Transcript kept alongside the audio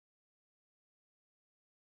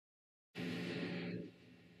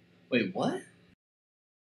Wait, what?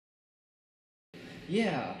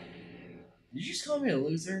 Yeah. Did you just call me a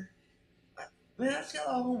loser? Man, I've got a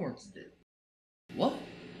lot of homework to do. What?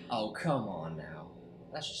 Oh, come on now.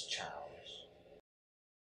 That's just childish.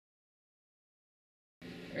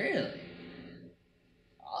 Really?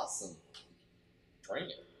 Awesome. Bring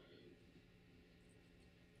it.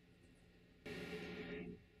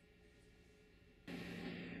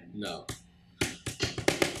 No.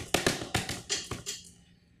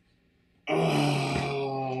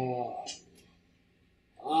 Oh.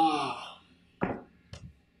 Ah.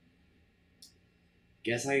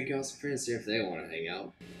 Guess I can call some friends see if they want to hang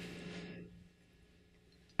out.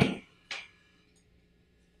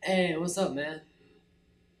 Hey, what's up, man?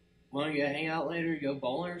 Want to go hang out later? Go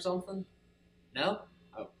bowling or something? No?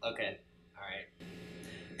 Oh, okay. Alright.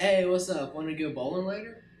 Hey, what's up? Want to go bowling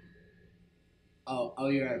later? Oh,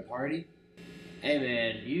 you're at a party? Hey,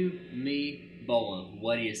 man, you, me, bowling.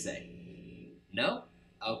 What do you say? No?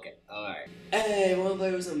 Okay, alright. Hey, wanna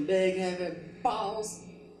play with some big heavy balls?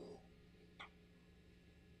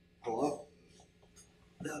 Hello?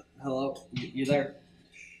 Hello? You there?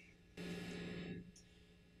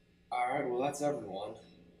 Alright, well, that's everyone.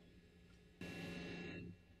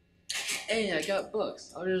 Hey, I got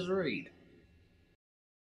books. I'll just read.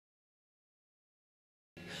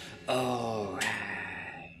 Oh,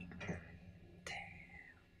 right. Damn.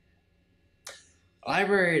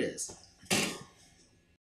 Library it is.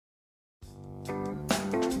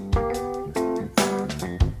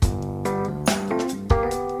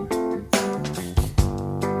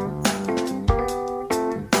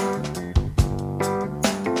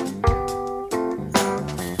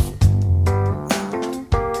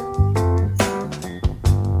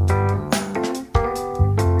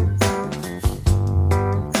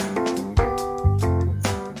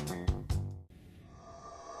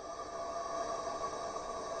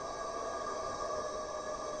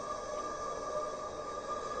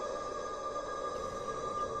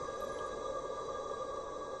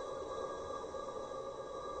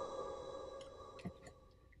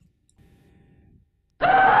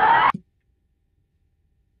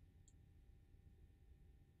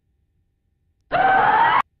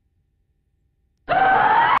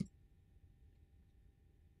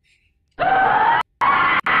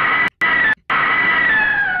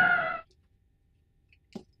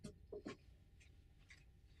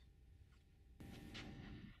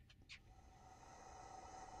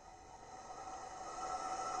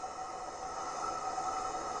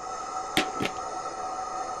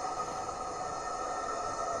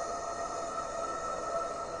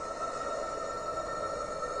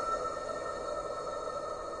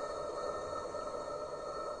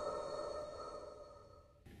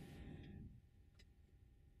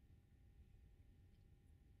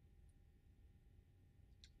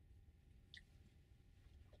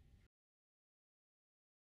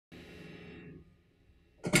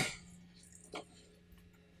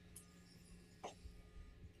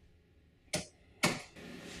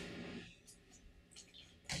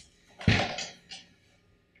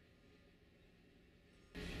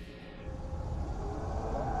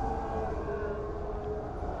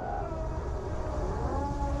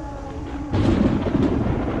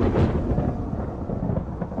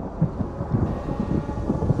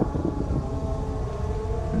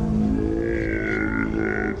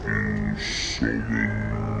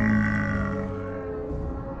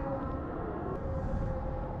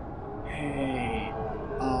 Hey,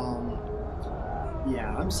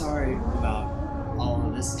 yeah, I'm sorry about all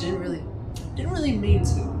of this. Didn't really mean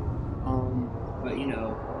to. But you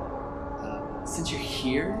know, since you're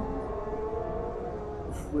here,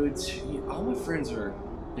 all my friends are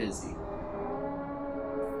busy.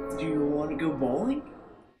 Do you want to go bowling?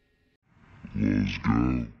 Let's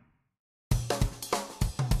go.